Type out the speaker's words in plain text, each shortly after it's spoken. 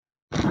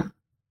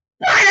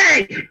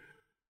right.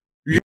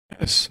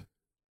 Yes.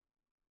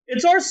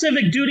 It's our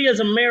civic duty as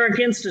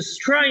Americans to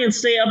try and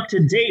stay up to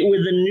date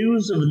with the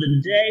news of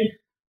the day.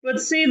 But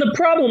see, the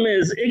problem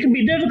is, it can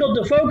be difficult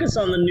to focus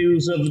on the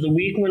news of the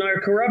week when our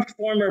corrupt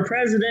former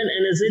president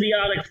and his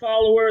idiotic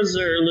followers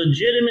are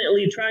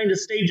legitimately trying to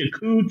stage a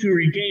coup to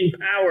regain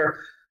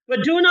power.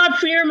 But do not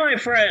fear, my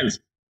friends,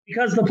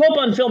 because the Pope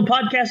on Film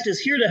podcast is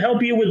here to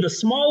help you with the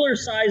smaller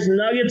size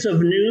nuggets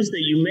of news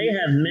that you may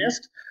have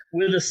missed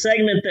with a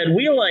segment that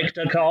we like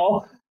to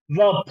call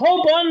the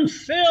Pope on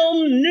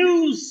Film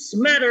News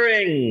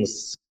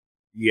Smatterings.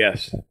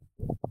 Yes.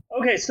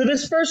 Okay, so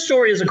this first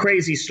story is a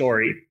crazy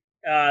story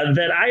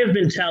that I have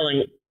been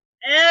telling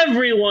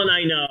everyone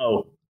I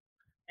know.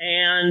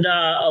 And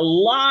a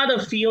lot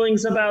of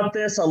feelings about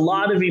this, a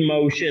lot of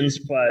emotions,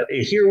 but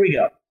here we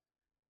go.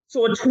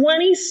 So a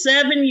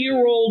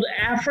 27-year-old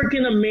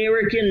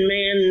African-American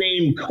man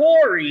named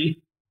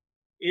Corey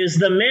is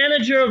the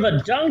manager of a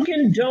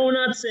Dunkin'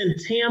 Donuts in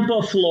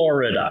Tampa,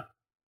 Florida.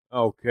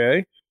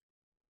 Okay.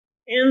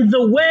 And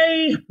the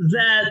way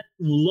that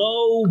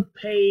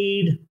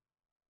low-paid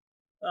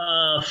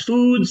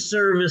food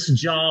service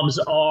jobs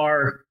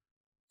are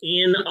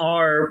in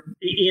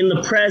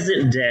the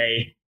present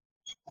day,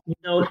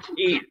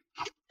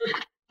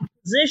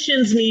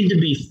 positions need to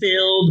be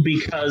filled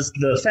because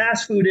the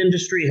fast food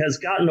industry has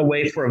gotten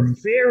away for a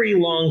very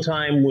long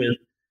time with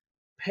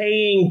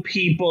paying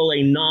people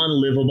a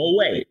non-livable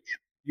wage.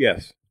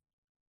 Yes.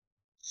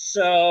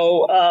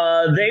 So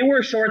they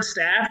were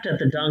short-staffed at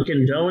the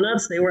Dunkin'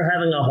 Donuts. They were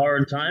having a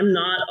hard time.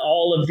 Not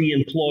all of the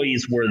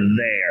employees were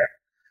there.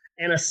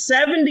 And a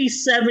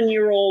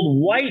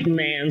 77-year-old white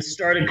man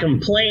started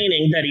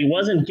complaining that he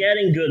wasn't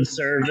getting good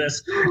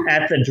service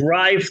at the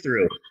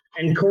drive-thru.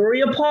 And Corey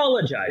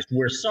apologized.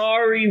 We're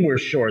sorry, we're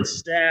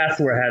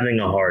short-staffed, we're having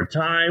a hard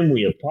time,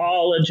 we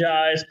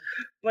apologize.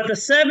 But the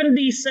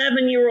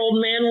 77-year-old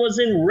man was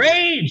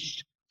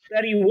enraged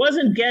that he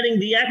wasn't getting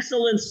the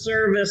excellent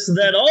service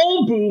that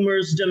all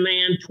boomers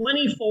demand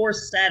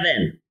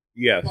 24/7.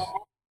 Yes.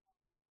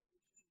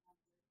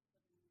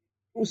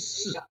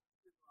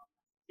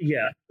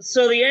 Yeah.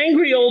 So the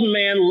angry old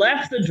man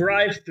left the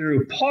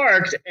drive-thru,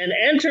 parked, and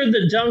entered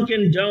the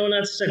Dunkin'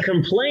 Donuts to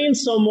complain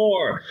some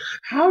more.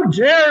 How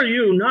dare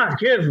you not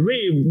give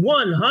me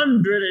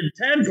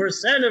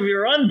 110% of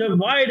your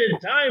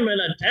undivided time and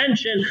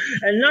attention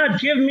and not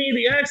give me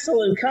the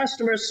excellent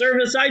customer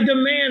service I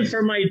demand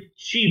for my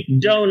cheap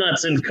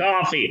donuts and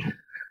coffee?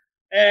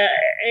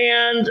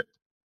 And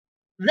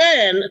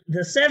then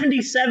the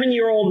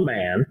 77-year-old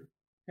man,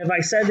 have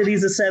I said that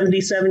he's a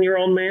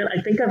 77-year-old man?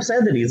 I think I've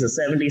said that he's a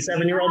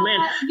 77-year-old man.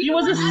 He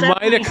was a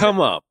Might have come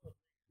up.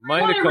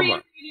 Might have come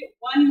up.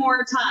 One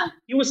more time.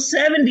 He was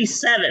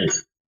 77.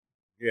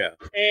 Yeah.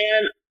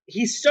 And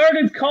he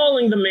started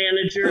calling the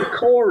manager,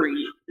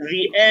 Corey,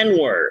 the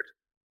N-word.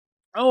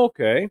 Oh,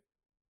 okay.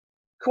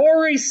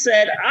 Corey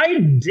said, I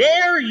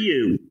dare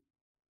you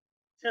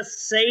to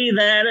say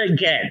that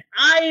again.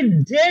 I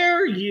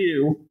dare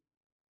you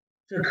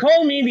to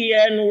call me the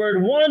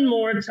N-word one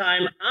more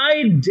time.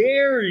 I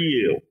dare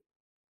you.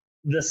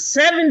 The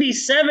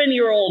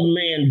 77-year-old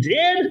man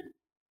did,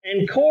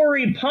 and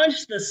Corey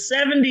punched the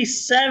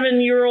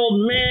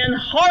 77-year-old man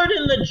hard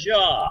in the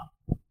jaw.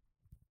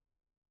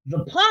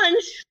 The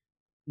punch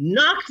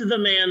knocked the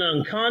man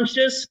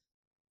unconscious,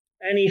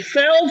 and he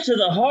fell to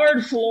the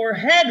hard floor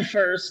head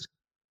first,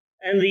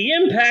 and the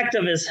impact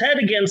of his head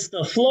against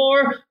the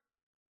floor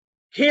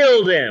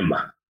killed him.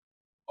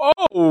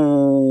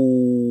 Oh!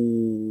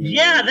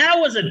 Yeah, that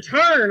was a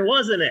turn,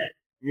 wasn't it?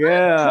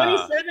 Yeah.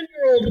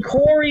 27-year-old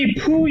Corey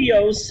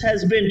Puyos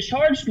has been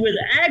charged with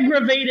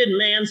aggravated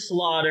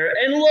manslaughter.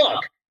 And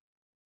look,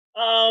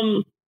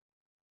 I'm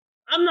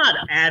not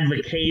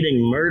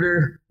advocating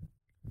murder.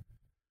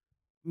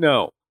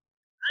 No.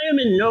 I am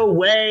in no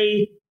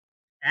way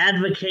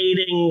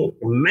advocating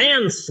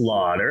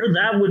manslaughter.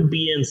 That would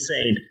be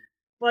insane.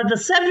 But the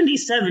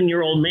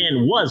 77-year-old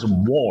man was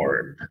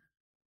warned.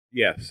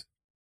 Yes.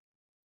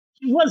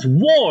 He was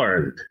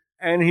warned.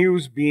 And he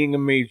was being a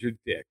major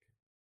dick.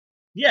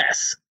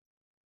 Yes.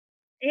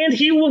 And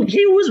he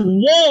was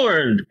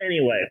warned.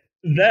 Anyway,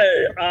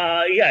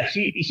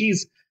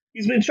 he's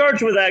been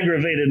charged with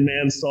aggravated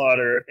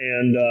manslaughter,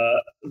 and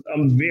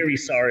I'm very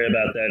sorry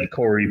about that,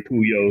 Corey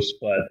Puyos,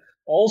 but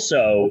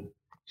also,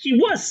 he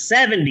was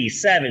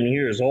 77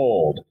 years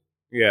old.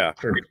 Yeah.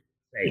 For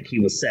sake, he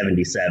was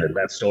 77.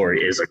 That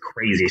story is a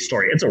crazy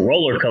story. It's a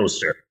roller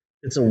coaster.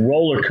 It's a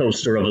roller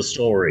coaster of a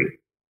story.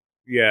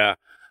 Yeah.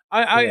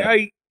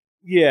 I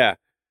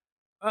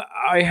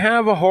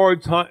have a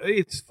hard time.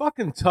 It's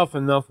fucking tough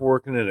enough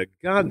working at a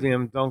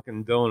goddamn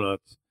Dunkin'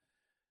 Donuts.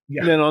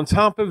 Yeah. And then on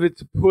top of it,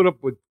 to put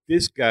up with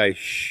this guy's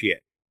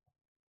shit.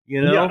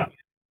 You know?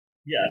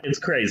 Yeah, it's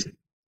crazy.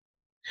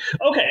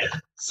 Okay.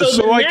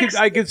 So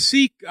I could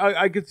see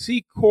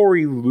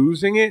Corey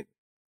losing it.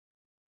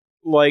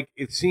 Like,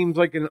 it seems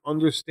like an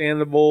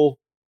understandable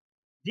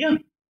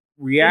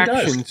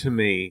reaction to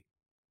me.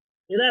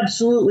 It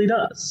absolutely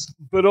does.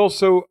 But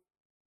also,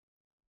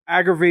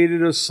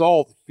 aggravated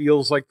assault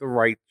feels like the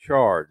right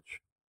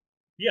charge.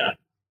 Yeah.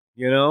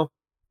 You know?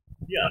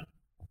 Yeah.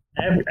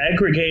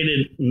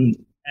 Aggravated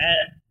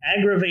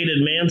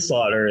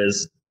manslaughter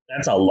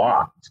that's a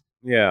lot.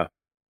 Yeah.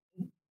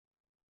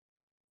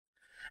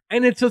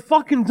 And it's a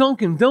fucking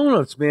Dunkin'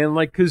 Donuts, man.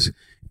 Like, because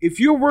if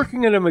you're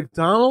working at a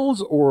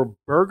McDonald's or a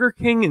Burger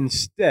King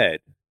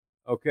instead,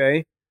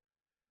 okay,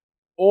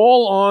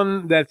 all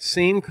on that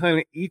same kind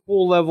of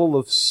equal level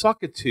of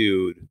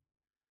suckitude,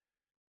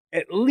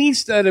 at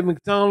least at a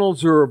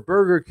McDonald's or a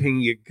Burger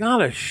King, you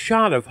got a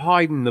shot of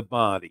hiding the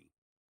body.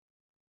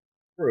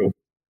 True.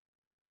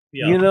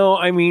 Yeah. You know,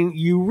 I mean,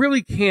 you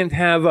really can't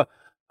have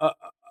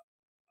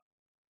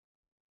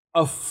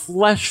a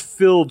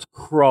flesh-filled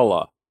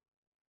crulla.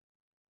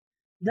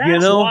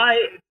 That's why.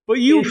 But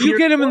you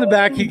get him in the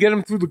back, you get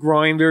him through the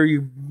grinder,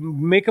 you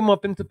make them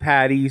up into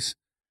patties.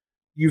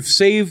 You've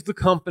saved the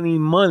company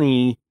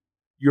money.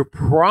 You're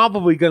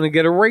probably going to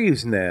get a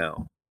raise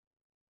now.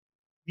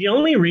 The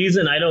only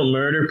reason I don't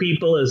murder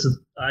people is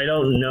I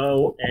don't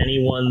know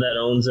anyone that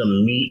owns a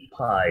meat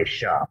pie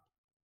shop.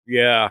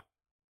 Yeah.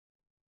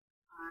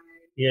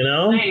 You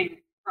know?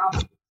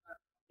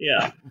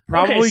 Yeah.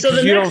 Probably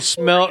because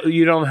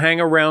you don't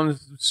hang around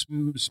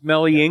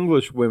smelly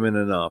English women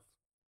enough.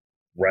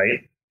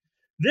 Right.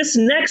 This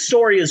next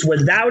story is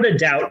without a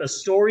doubt a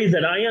story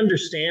that I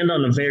understand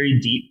on a very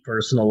deep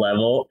personal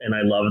level, and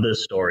I love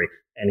this story.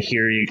 And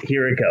here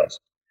it goes.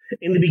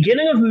 In the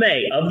beginning of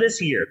May of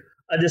this year,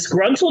 a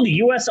disgruntled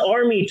U.S.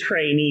 Army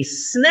trainee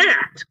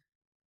snapped.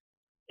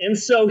 And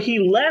so he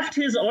left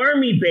his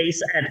Army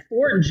base at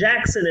Fort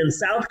Jackson in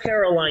South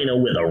Carolina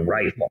with a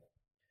rifle.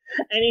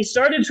 And he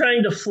started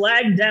trying to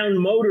flag down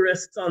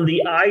motorists on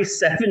the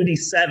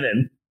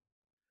I-77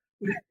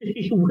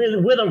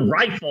 with a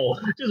rifle,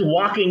 just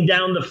walking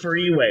down the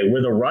freeway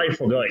with a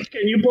rifle going,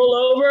 "Can you pull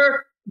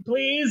over,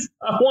 please?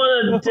 I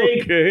want to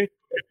take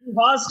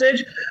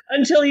hostage,"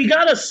 until he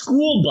got a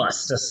school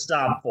bus to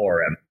stop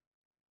for him.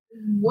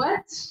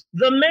 What?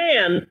 The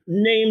man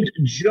named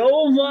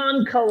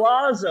Jovan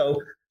Colazo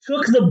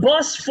took the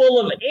bus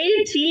full of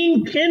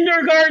 18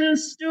 kindergarten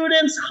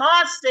students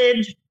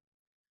hostage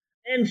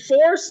and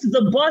forced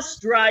the bus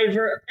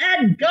driver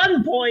at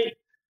gunpoint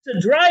to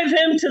drive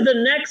him to the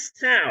next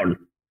town.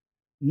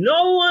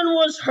 No one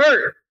was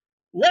hurt.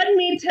 Let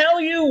me tell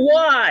you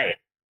why.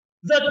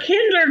 The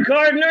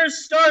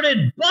kindergartners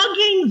started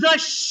bugging the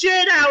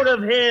shit out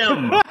of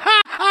him.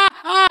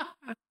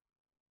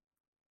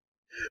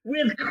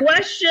 With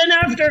question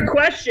after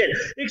question.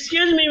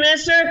 "Excuse me,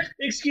 mister.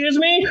 Excuse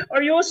me.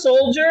 Are you a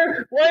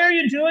soldier? Why are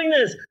you doing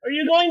this? Are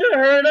you going to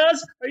hurt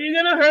us? Are you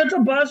going to hurt the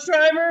bus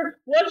driver?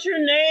 What's your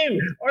name?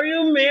 Are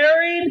you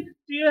married?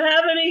 Do you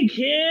have any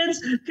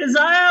kids? Because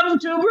I have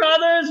 2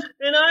 brothers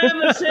and I have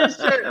a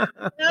sister.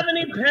 Do you have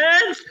any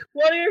pets?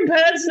 What are your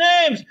pets'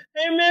 names?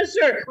 Hey,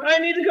 mister, I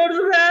need to go to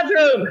the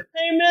bathroom.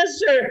 Hey,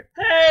 mister.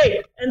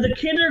 Hey." And the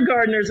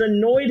kindergartners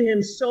annoyed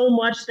him so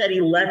much that he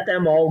let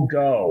them all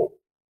go.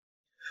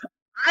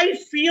 I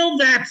feel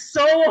that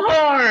so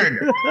hard.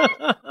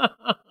 A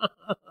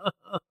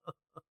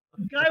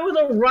guy with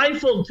a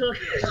rifle took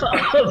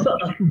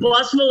a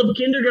bus full of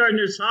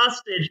kindergartners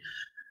hostage,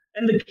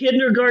 and the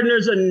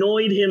kindergartners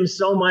annoyed him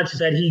so much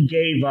that he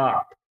gave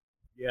up.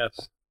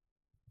 Yes.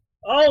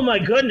 Oh my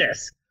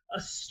goodness. A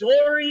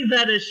story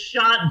that is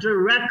shot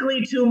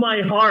directly to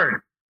my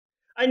heart.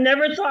 I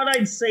never thought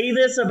I'd say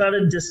this about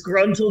a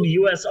disgruntled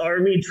U.S.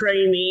 Army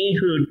trainee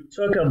who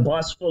took a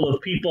bus full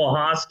of people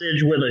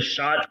hostage with a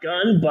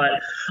shotgun,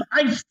 but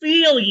I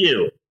feel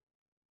you.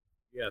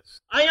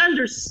 Yes. I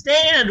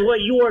understand what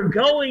you are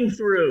going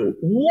through.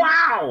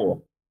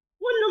 Wow.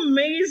 What an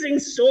amazing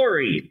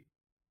story.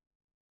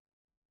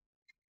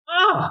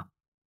 Ah,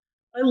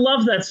 I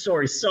love that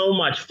story so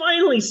much.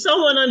 Finally,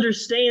 someone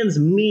understands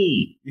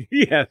me.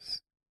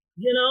 Yes.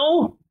 You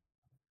know?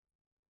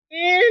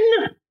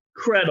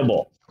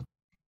 Incredible.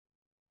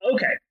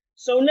 Okay,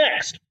 so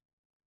next,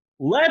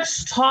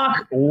 let's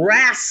talk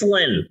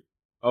wrestling.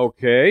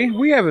 Okay,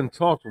 we haven't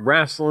talked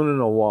wrestling in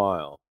a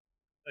while.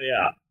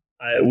 Yeah,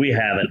 we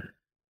haven't.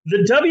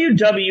 The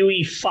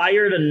WWE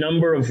fired a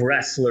number of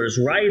wrestlers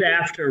right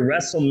after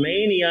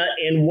WrestleMania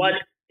in what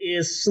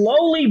is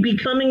slowly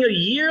becoming a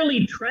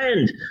yearly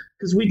trend,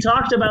 because we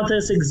talked about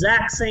this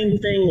exact same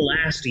thing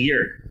last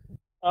year.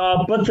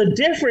 But the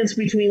difference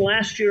between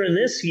last year and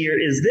this year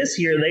is this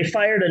year they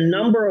fired a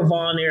number of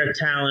on-air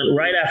talent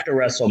right after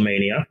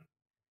WrestleMania.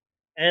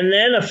 And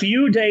then a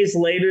few days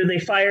later, they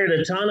fired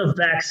a ton of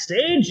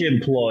backstage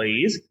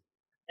employees.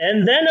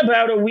 And then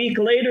about a week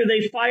later,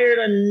 they fired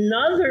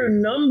another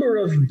number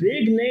of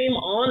big-name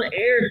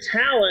on-air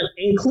talent,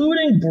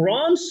 including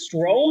Braun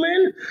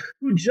Strowman,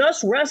 who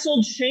just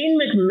wrestled Shane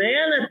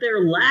McMahon at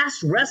their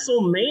last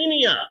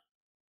WrestleMania.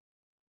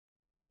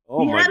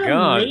 Oh, my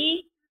God.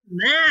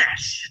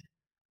 Match.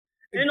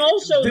 And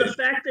also the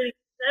fact that he's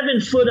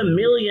 7 foot a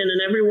million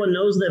and everyone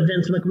knows that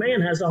Vince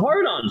McMahon has a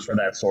hard-on for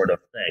that sort of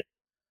thing.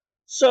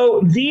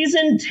 So these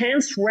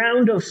intense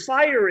round of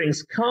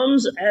firings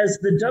comes as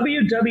the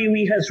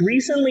WWE has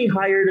recently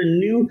hired a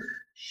new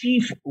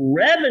chief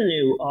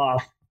revenue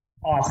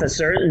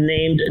officer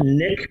named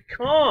Nick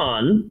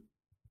Khan.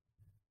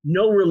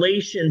 no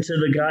relation to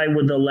the guy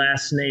with the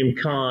last name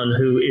Khan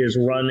who is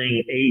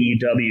running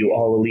AEW,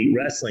 All Elite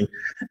Wrestling.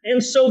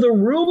 And so the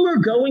rumor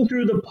going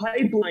through the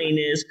pipeline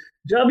is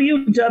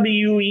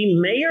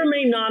WWE may or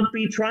may not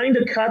be trying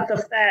to cut the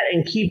fat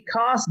and keep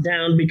costs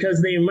down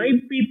because they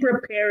might be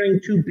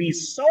preparing to be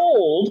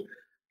sold,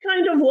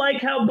 kind of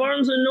like how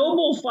Barnes &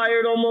 Noble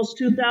fired almost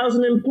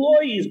 2,000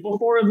 employees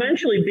before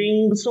eventually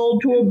being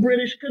sold to a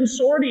British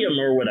consortium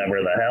or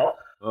whatever the hell.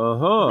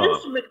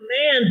 Vince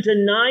McMahon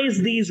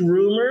denies these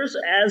rumors,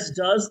 as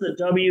does the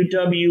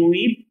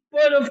WWE,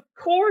 but of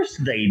course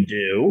they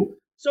do.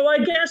 So I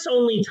guess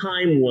only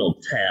time will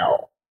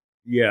tell.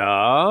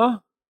 Yeah.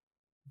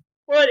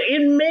 But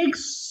it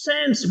makes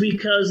sense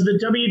because the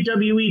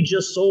WWE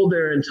just sold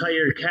their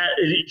entire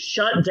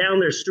shut down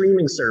their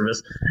streaming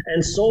service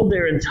and sold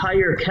their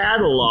entire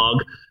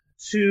catalog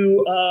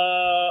to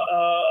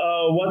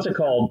what's it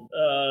called?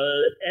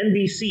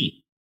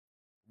 NBC.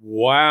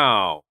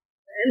 Wow.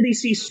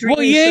 NBC streaming.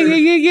 Well,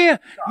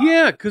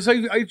 yeah. Because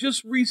I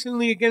just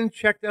recently again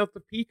checked out the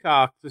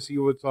Peacock to see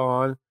what's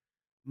on.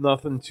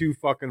 Nothing too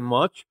fucking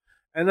much,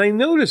 and I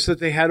noticed that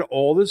they had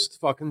all this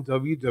fucking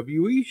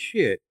WWE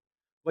shit.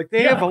 Like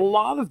they have a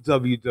lot of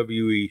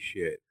WWE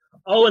shit.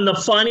 Oh, and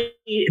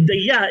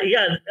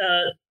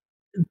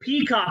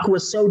Peacock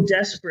was so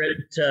desperate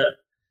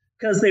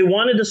because they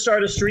wanted to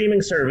start a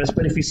streaming service,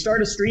 but if you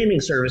start a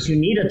streaming service, you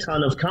need a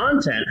ton of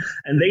content,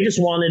 and they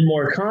just wanted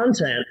more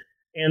content.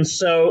 And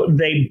so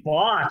they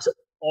bought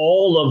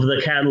all of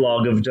the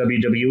catalog of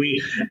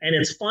WWE. And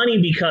it's funny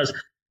because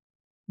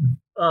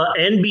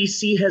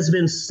NBC has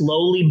been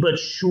slowly but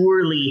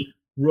surely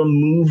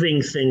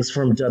removing things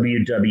from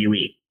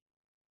WWE.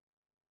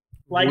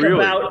 Like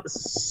about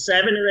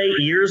 7 or 8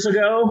 years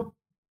ago,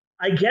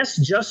 I guess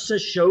just to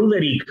show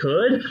that he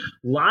could,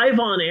 live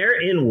on air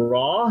in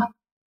Raw,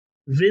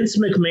 Vince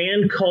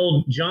McMahon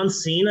called John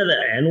Cena the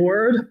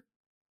N-word.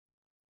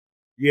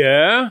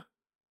 Yeah?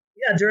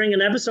 Yeah, during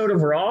an episode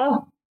of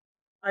Raw,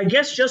 I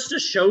guess just to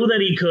show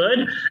that he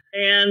could.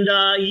 And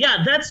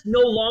that's no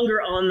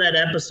longer on that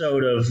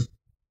episode of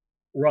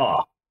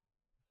Raw.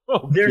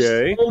 Okay.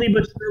 They're slowly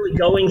but surely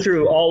going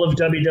through all of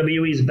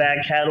WWE's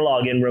back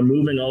catalog and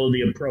removing all of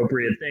the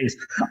appropriate things.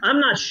 I'm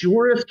not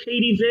sure if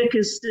Katie Vick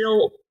is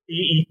still,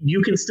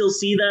 you can still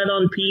see that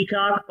on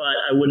Peacock, but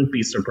I wouldn't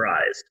be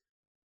surprised.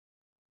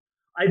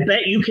 I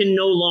bet you can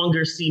no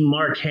longer see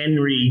Mark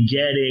Henry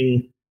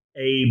getting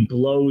a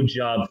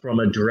blowjob from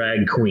a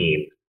drag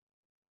queen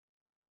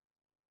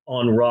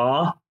on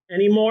Raw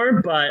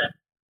anymore, but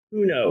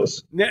who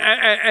knows?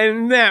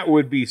 And that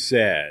would be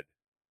sad.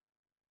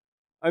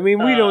 I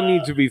mean, we don't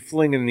need to be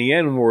flinging the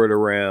N-word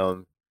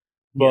around,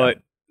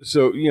 but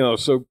so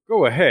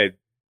go ahead.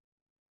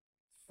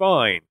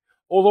 Fine.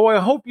 Although I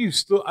hope they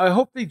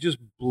just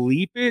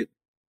bleep it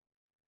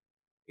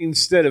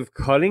instead of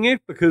cutting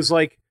it, because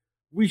like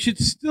we should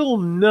still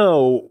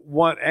know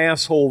what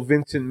asshole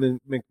Vincent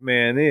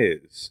McMahon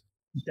is.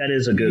 That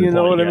is a good point. You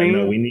know what I mean?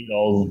 No, we need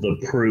all the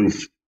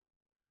proof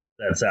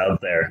that's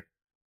out there.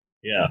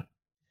 Yeah.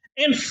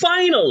 And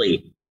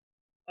finally,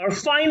 our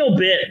final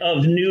bit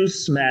of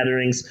news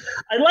smatterings,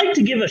 I'd like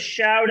to give a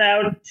shout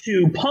out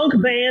to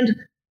punk band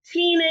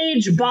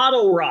Teenage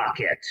Bottle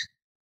Rocket.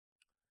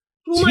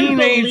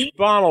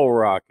 Bottle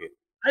Rocket.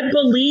 I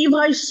believe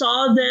I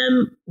saw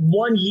them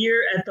one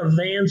year at the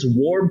Vans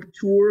Warped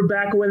Tour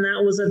back when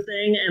that was a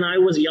thing, and I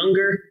was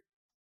younger.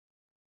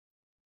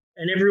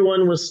 And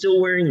everyone was still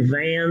wearing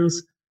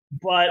Vans.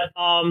 But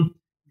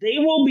they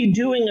will be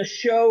doing a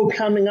show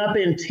coming up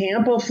in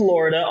Tampa,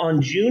 Florida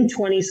on June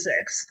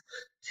 26th.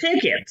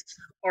 Tickets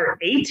are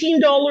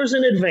 $18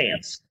 in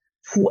advance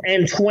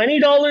and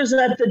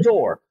 $20 at the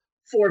door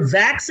for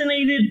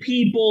vaccinated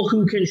people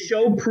who can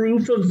show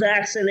proof of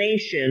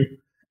vaccination.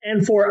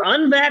 And for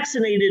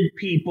unvaccinated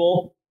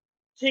people,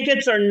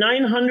 tickets are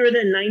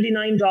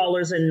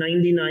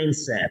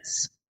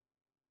 $999.99.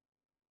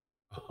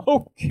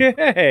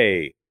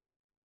 Okay.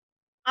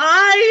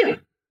 I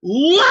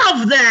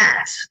love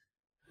that!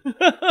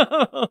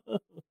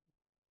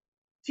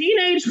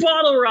 Teenage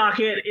Bottle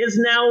Rocket is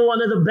now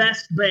one of the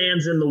best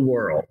bands in the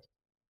world.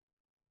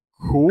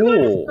 Cool.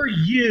 Good for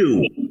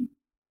you.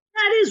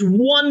 That is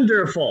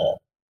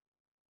wonderful.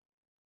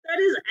 That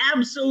is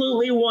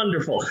absolutely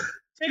wonderful.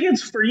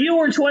 Tickets for you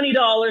are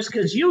 $20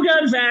 because you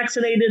got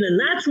vaccinated, and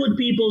that's what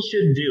people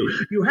should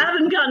do. You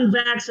haven't gotten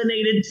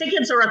vaccinated,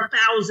 tickets are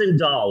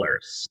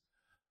 $1,000.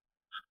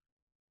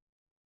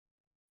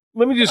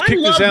 Let me just kick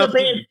this out. I love the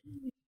band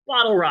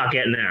Bottle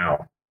Rocket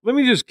now. Let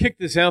me just kick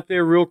this out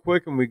there real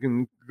quick, and we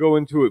can go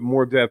into it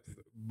more depth.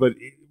 But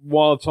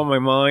while it's on my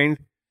mind,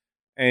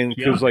 and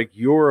because like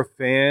you're a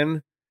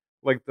fan,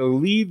 like the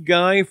lead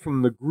guy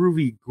from the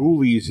Groovy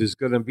Ghoulies is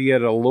going to be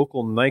at a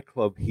local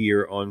nightclub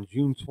here on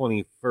June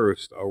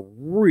 21st. A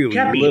really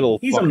little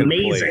fucking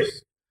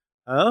place.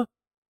 Huh?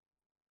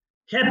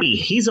 Kepi,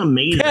 he's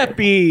amazing.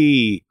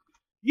 Kepi!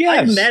 Yes.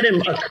 I've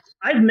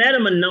met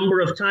him a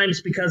number of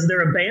times because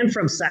they're a band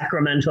from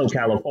Sacramento,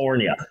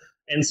 California.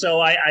 And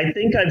so I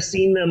think I've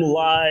seen them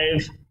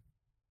live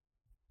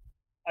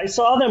I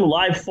saw them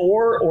live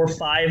 4 or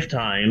 5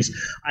 times.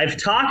 I've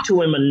talked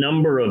to him a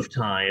number of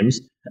times,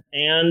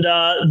 and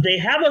they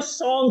have a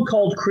song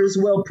called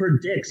Criswell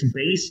Predicts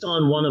based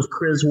on one of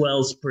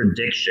Criswell's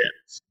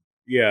predictions.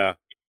 Yeah.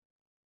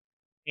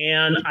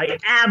 And I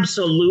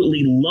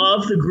absolutely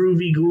love the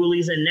Groovy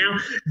Ghoulies, and now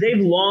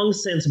they've long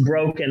since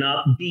broken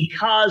up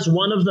because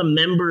one of the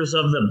members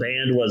of the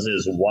band was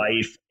his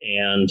wife,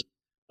 and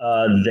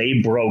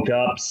they broke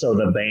up, so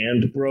the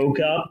band broke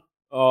up.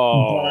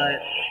 Oh.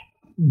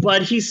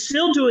 But he's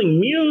still doing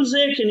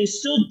music and he's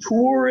still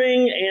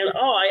touring, and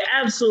I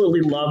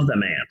absolutely love the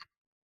man.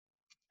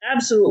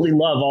 Absolutely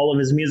love all of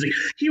his music.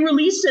 He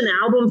released an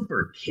album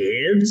for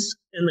kids,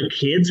 and the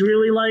kids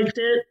really liked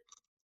it.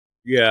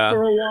 Yeah.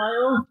 For a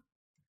while.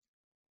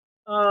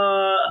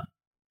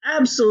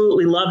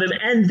 Absolutely love him.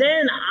 And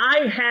then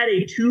I had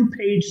a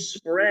 2-page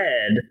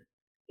spread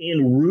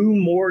in Rue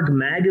Morgue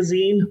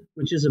magazine,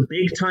 which is a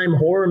big-time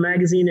horror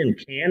magazine in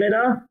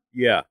Canada.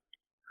 Yeah.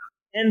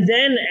 And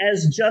then,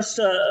 as just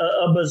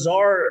a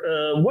bizarre,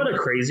 what a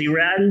crazy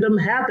random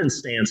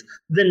happenstance,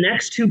 the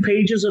next 2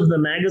 pages of the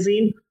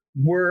magazine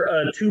were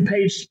a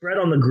 2-page spread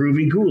on the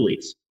Groovy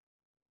Ghoulies.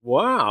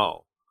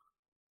 Wow.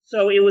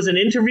 So it was an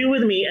interview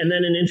with me and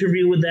then an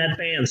interview with that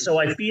band. So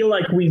I feel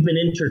like we've been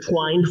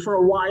intertwined for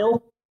a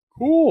while.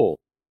 Cool.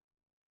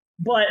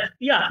 But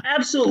yeah,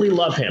 absolutely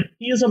love him.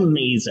 He is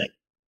amazing.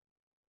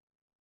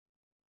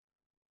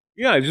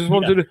 Yeah, I just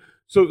wanted to.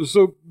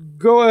 So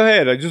go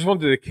ahead. I just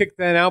wanted to kick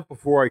that out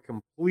before I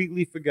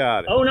completely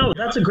forgot it. Oh no,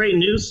 that's a great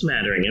news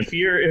smattering. If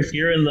you're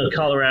in the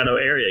Colorado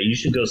area, you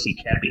should go see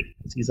Kepi.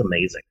 He's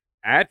amazing.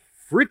 At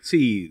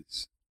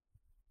Fritzy's.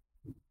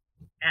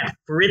 At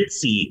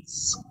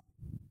Fritzy's.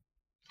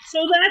 So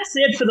that's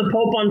it for the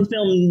Pope on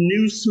Film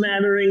news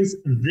smatterings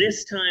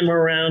this time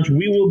around.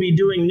 We will be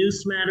doing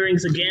news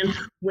smatterings again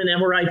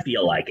whenever I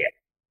feel like it.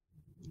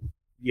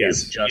 Yes.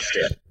 Is just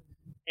it.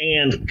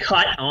 And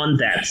cut on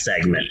that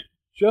segment.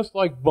 Just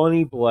like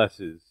Bunny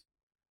Blesses.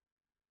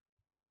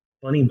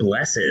 Bunny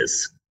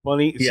Blesses.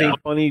 Bunny, yeah.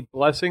 St. Bunny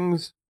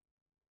Blessings?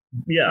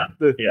 Yeah.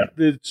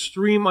 The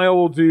stream I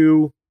will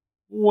do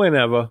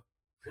whenever.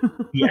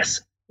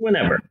 Yes,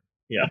 whenever.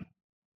 Yeah.